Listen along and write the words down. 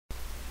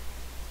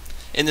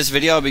In this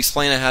video I'll be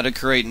explaining how to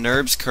create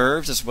NURBS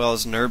Curves as well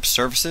as NURBS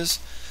Surfaces.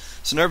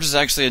 So NURBS is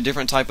actually a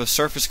different type of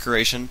surface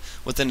creation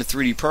within a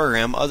 3D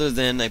program other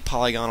than a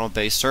polygonal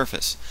based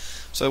surface.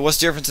 So what's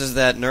different is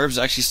that NURBS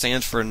actually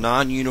stands for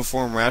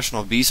non-uniform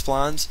rational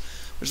B-splines,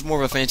 which is more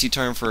of a fancy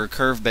term for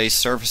curve based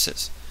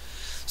surfaces.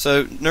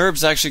 So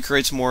NURBS actually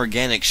creates more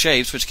organic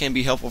shapes, which can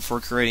be helpful for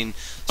creating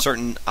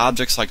certain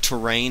objects like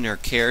terrain or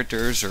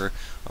characters or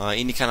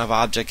any kind of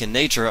object in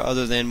nature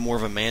other than more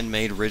of a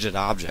man-made rigid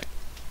object.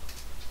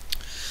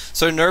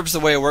 So NURBS, the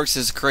way it works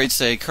is it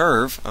creates a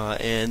curve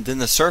and then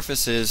the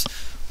surface is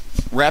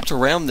wrapped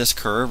around this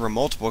curve or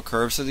multiple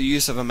curves through the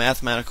use of a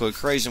mathematical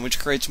equation which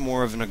creates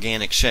more of an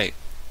organic shape.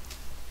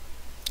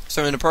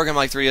 So in a program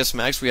like 3ds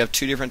Max we have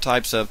two different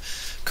types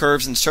of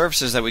curves and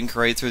surfaces that we can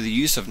create through the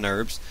use of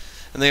NURBS,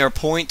 and they are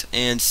point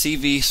and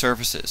CV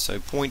surfaces. So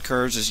point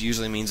curves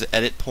usually means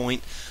edit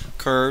point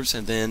curves,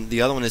 and then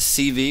the other one is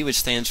CV, which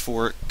stands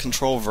for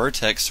control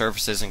vertex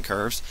surfaces and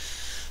curves.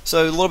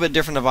 So a little bit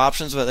different of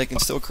options, but they can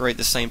still create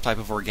the same type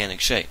of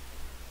organic shape.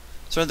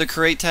 So in the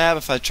Create tab,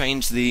 if I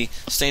change the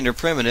standard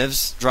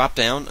primitives drop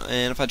down,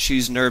 and if I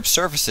choose NURBS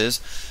Surfaces,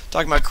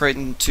 talking about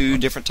creating two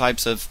different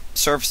types of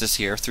surfaces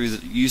here through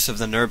the use of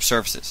the NURBS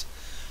Surfaces.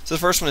 So the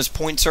first one is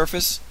point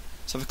surface.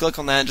 So if I click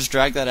on that, just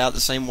drag that out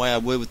the same way I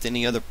would with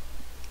any other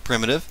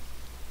primitive.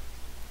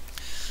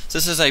 So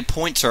this is a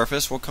point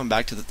surface. We'll come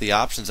back to the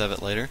options of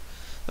it later.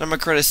 Then I'm going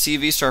to create a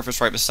CV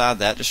surface right beside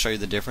that to show you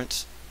the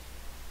difference.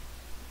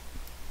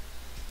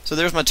 So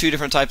there's my two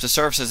different types of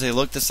surfaces. They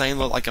look the same,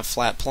 look like a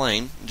flat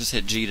plane. Just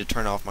hit G to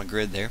turn off my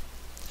grid there.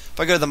 If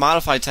I go to the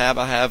Modify tab,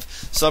 I have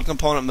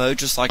subcomponent mode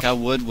just like I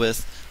would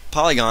with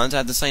polygons. I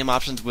have the same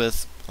options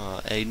with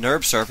a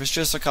NURBS surface,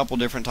 just a couple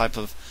different type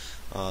of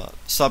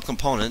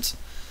subcomponents.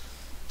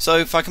 So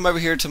if I come over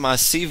here to my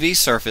CV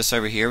surface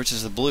over here, which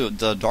is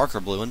the darker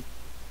blue one,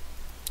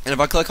 and if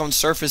I click on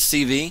Surface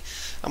CV,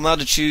 I'm allowed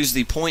to choose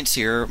the points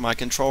here, my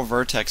control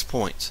vertex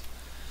points.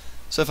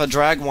 So if I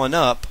drag one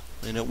up,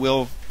 and it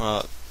will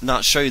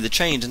not show you the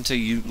change until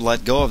you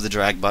let go of the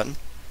drag button.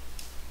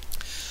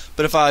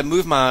 But if I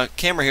move my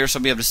camera here so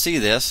I'll be able to see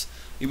this,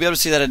 you'll be able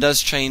to see that it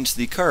does change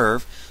the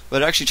curve,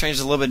 but it actually changes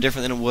a little bit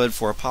different than it would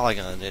for a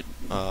polygon. It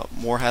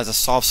more has a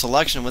soft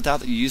selection without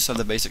the use of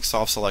the basic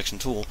soft selection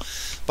tool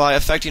by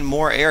affecting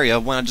more area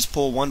when I just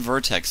pull one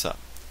vertex up.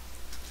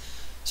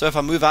 So if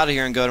I move out of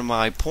here and go to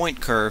my point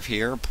curve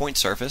here, point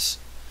surface,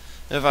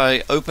 and if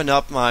I open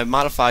up my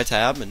Modify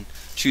tab and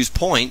choose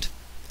point,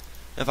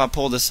 if I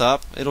pull this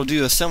up, it'll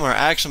do a similar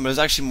action, but it's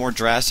actually more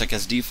drastic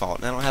as default,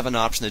 and I don't have an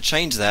option to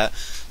change that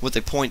with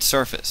a point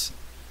surface.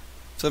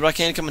 So but I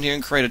can come in here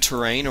and create a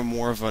terrain or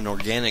more of an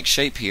organic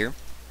shape here.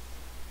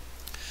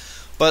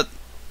 But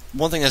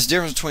one thing that's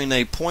different between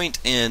a point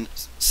and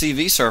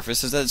CV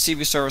surface is that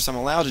CV surface I'm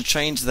allowed to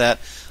change that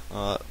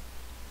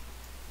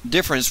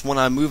difference when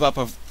I move up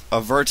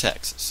a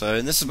vertex. So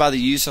and this is by the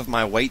use of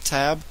my weight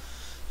tab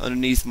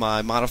underneath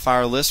my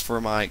modifier list for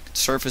my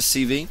surface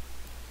CV.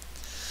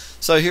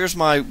 So here's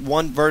my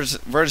one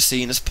vertex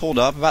and it's pulled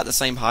up about the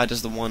same height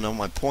as the one on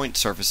my point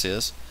surface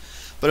is.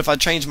 But if I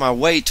change my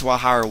weight to a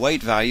higher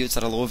weight value, it's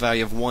at a low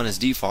value of 1 as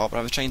default, but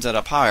if I change that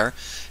up higher,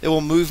 it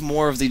will move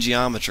more of the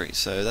geometry.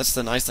 So that's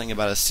the nice thing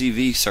about a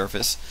CV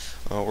surface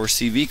or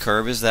CV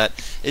curve, is that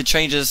it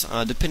changes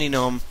depending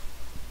on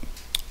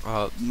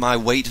my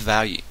weight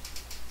value.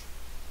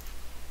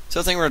 So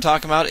the thing we're going to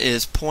talk about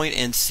is point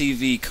and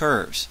CV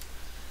curves,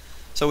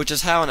 so which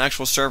is how an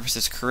actual surface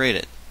is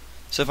created.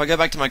 So if I go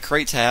back to my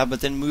Create tab,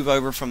 but then move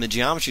over from the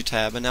Geometry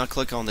tab and now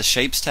click on the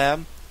Shapes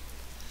tab.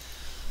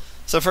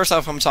 So first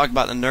off I'm going to talk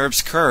about the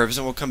NURBS Curves,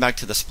 and we'll come back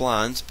to the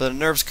splines. But in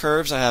NURBS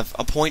Curves I have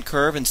a point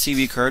curve and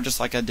CV curve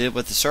just like I did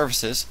with the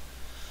surfaces.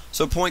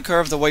 So point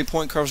curve, the way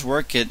point curves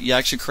work, it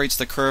actually creates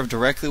the curve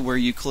directly where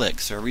you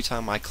click. So every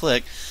time I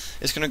click,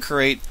 it's going to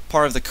create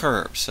part of the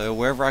curve. So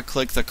wherever I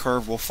click, the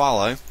curve will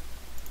follow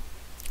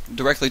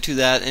directly to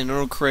that, and it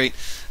will create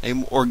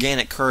an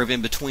organic curve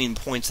in between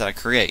points that I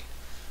create.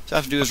 So all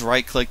I have to do is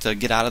right click to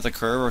get out of the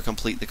curve or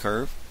complete the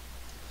curve.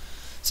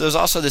 So there's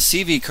also the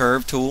CV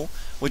curve tool,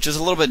 which is a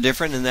little bit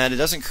different in that it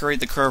doesn't create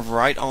the curve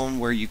right on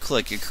where you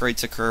click. It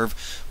creates a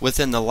curve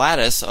within the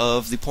lattice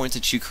of the points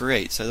that you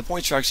create. So the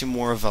points are actually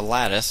more of a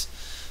lattice.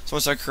 So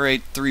once I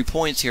create 3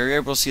 points here, you're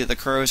able to see that the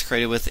curve is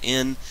created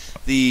within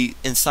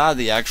inside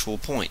the actual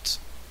points.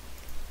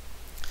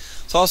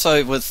 So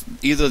also with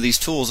either of these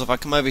tools, if I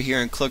come over here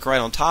and click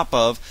right on top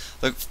of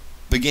the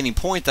beginning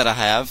point that I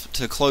have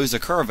to close the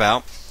curve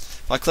out,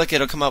 if I click it,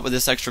 it'll come up with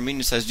this extra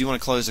menu that says, do you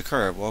want to close the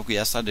curve? Well,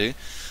 yes, I do.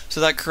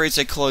 So that creates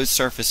a closed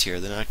surface here.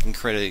 Then I can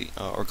create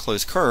a or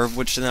closed curve,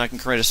 which then I can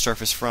create a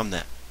surface from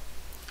that.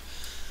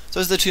 So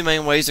those are the two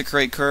main ways to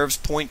create curves: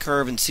 point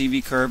curve and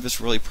CV curve. It's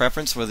really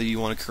preference whether you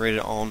want to create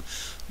it on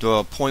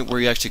the point where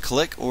you actually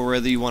click or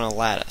whether you want a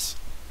lattice.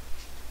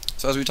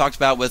 So as we talked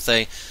about with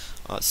a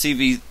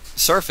CV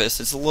surface,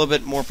 it's a little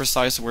bit more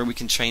precise where we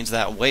can change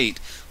that weight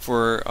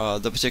for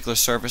the particular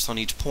surface on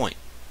each point.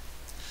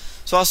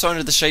 So also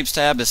under the Shapes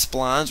tab is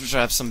Splines, which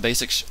have some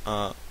basic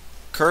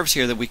curves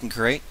here that we can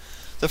create.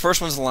 The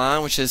first one's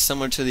line, which is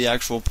similar to the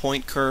actual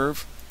point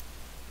curve.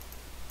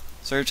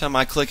 So every time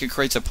I click, it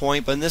creates a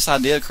point, but in this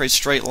idea it creates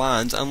straight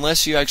lines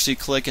unless you actually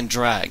click and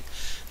drag.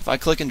 If I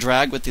click and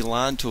drag with the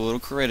line tool, it'll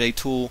create a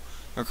tool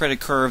or create a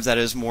curve that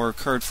is more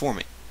curved for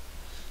me.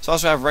 So I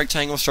also have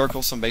rectangle,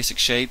 circle, some basic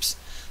shapes.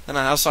 Then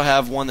I also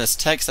have one that's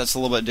text that's a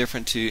little bit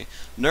different to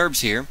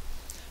NURBS here.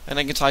 And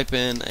I can type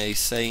in a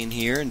saying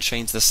here and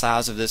change the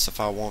size of this if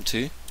I want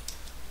to.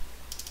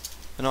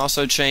 And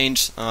also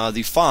change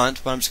the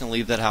font, but I'm just going to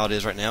leave that how it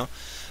is right now.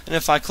 And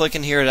if I click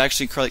in here, it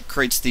actually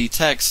creates the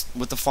text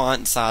with the font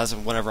and size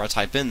of whenever I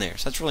type in there.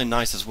 So that's really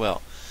nice as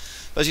well.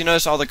 But as you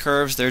notice, all the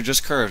curves, they're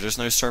just curves. There's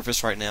no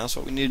surface right now. So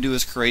what we need to do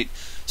is create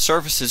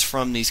surfaces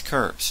from these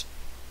curves.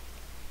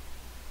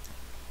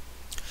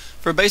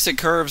 For basic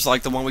curves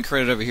like the one we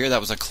created over here,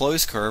 that was a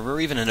closed curve, or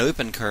even an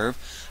open curve,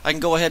 I can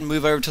go ahead and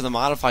move over to the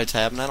Modify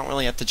tab, and I don't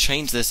really have to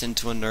change this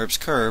into a NURBS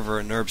curve or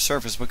a NURBS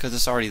surface because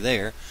it's already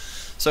there.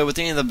 So with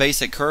any of the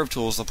basic curve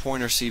tools, the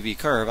pointer CV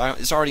curve,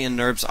 it's already in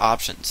NURBS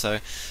option.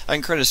 So I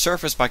can create a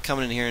surface by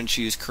coming in here and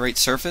choose Create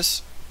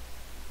Surface.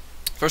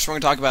 First we're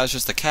going to talk about is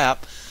just the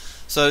cap.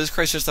 So this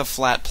creates just a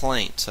flat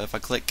plane. So if I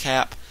click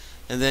Cap,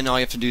 and then all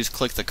you have to do is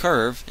click the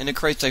curve, and it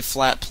creates a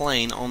flat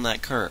plane on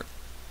that curve.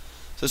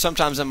 So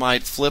sometimes it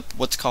might flip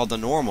what's called the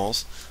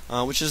normals,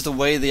 which is the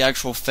way the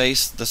actual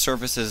face, the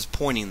surface is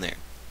pointing there.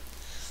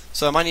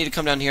 So I might need to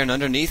come down here and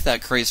underneath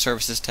that Create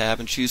Surfaces tab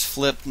and choose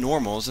Flip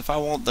Normals if I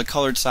want the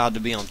colored side to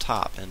be on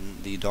top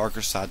and the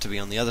darker side to be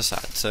on the other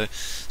side. So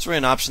it's really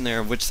an option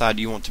there of which side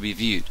you want to be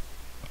viewed.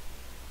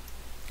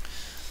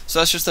 So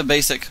that's just the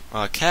basic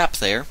cap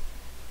there.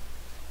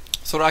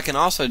 So what I can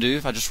also do,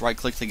 if I just right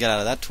click to get out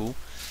of that tool,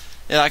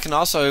 I can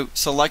also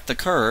select the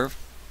curve.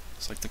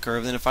 Select the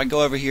curve. Then if I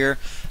go over here,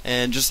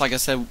 and just like I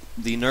said,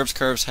 the NURBS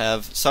curves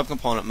have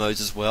subcomponent modes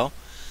as well.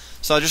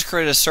 So I just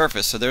created a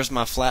surface. So there's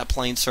my flat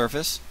plane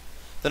surface.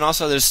 Then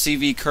also there's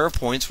CV curve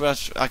points,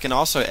 which I can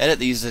also edit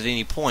these at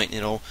any point.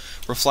 It'll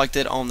reflect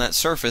it on that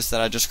surface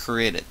that I just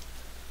created.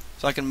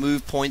 So I can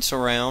move points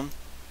around.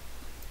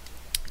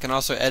 I can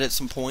also edit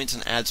some points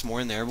and add some more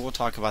in there, but we'll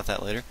talk about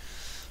that later.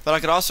 But I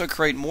could also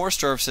create more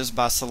surfaces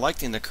by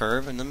selecting the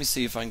curve. And let me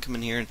see if I can come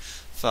in here, and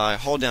if I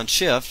hold down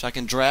Shift, I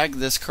can drag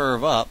this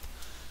curve up.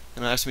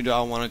 And it asks me, do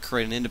I want to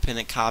create an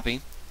independent copy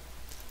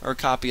or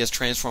copy as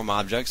transform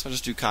objects? I'll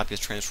just do copy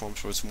as transform,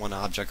 so it's one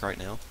object right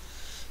now.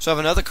 So I have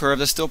another curve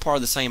that's still part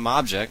of the same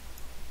object.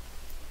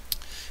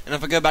 And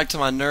if I go back to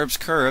my NURBS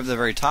curve, the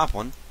very top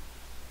one,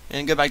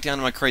 and go back down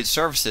to my Create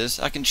Surfaces,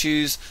 I can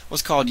choose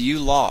what's called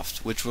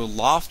U-Loft, which will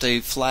loft a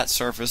flat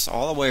surface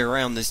all the way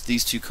around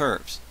these two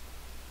curves.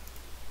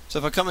 So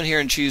if I come in here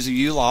and choose a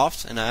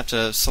U-Loft, and I have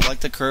to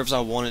select the curves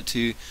I want it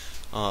to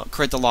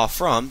create the loft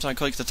from, so I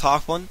click the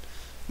top one,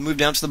 move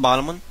down to the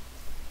bottom one,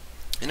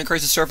 and it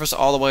creates a surface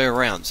all the way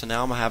around. So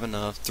now I'm having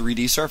a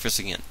 3D surface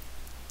again.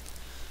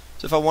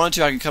 So if I wanted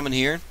to, I could come in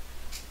here,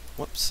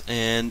 whoops,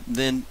 and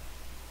then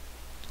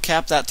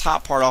cap that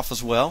top part off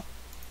as well.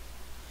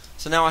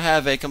 So now I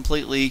have a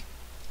completely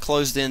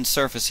closed-in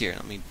surface here.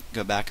 Let me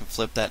go back and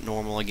flip that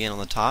normal again on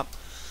the top.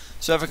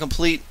 So I have a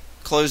complete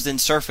closed-in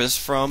surface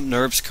from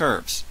NURBS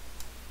curves.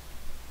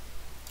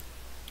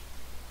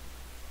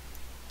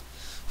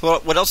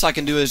 What else I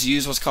can do is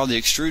use what's called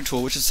the Extrude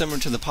Tool, which is similar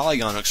to the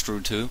Polygon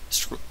Extrude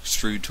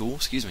Tool.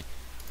 Excuse me.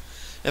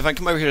 If I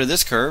come over here to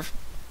this curve,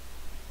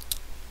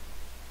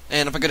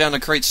 and if I go down to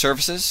Create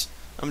Surfaces,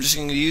 I'm just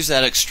going to use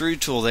that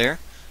Extrude Tool there,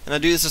 and I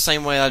do this the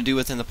same way I do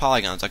within the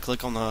polygons. I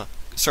click on the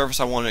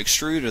surface I want to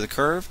extrude, or the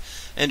curve,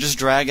 and just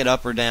drag it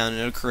up or down, and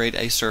it'll create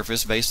a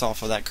surface based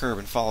off of that curve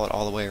and follow it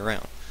all the way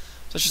around.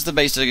 So it's just the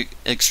basic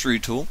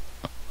Extrude Tool.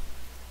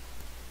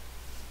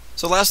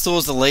 So last tool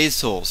is the Lathe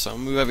tool. So I'm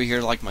going to move over here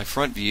to like my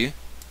front view.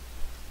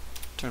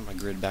 Turn my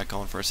grid back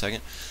on for a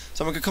second.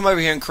 So I'm going to come over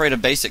here and create a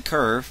basic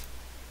curve.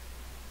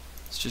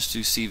 Let's just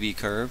do CV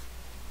curve.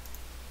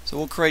 So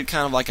we'll create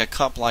kind of like a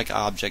cup-like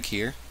object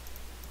here.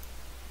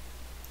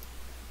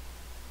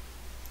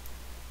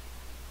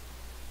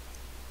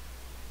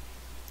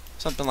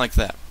 Something like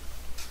that.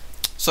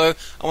 So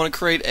I want to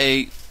create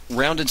a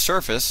rounded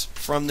surface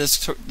from this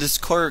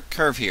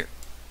curve here.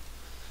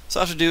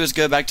 So all I have to do is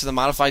go back to the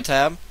Modify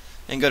tab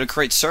and go to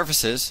Create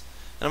Surfaces,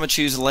 and I'm going to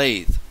choose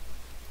Lathe.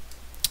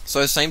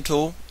 So same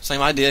tool, same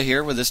idea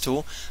here with this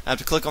tool. I have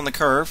to click on the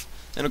curve,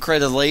 and it'll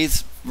create a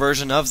lathe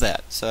version of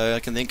that. So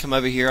I can then come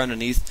over here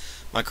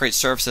underneath my Create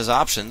Surfaces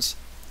options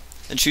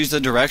and choose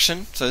the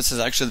direction. So this is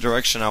actually the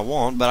direction I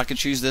want, but I can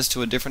choose this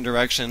to a different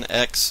direction,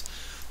 X,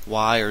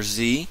 Y, or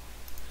Z.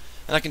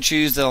 And I can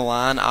choose the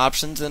align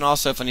options, and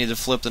also if I need to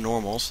flip the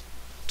normals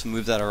to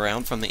move that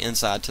around from the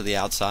inside to the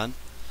outside.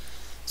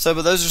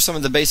 But those are some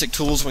of the basic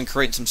tools when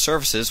creating some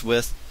surfaces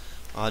with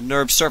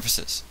NURBS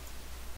Surfaces.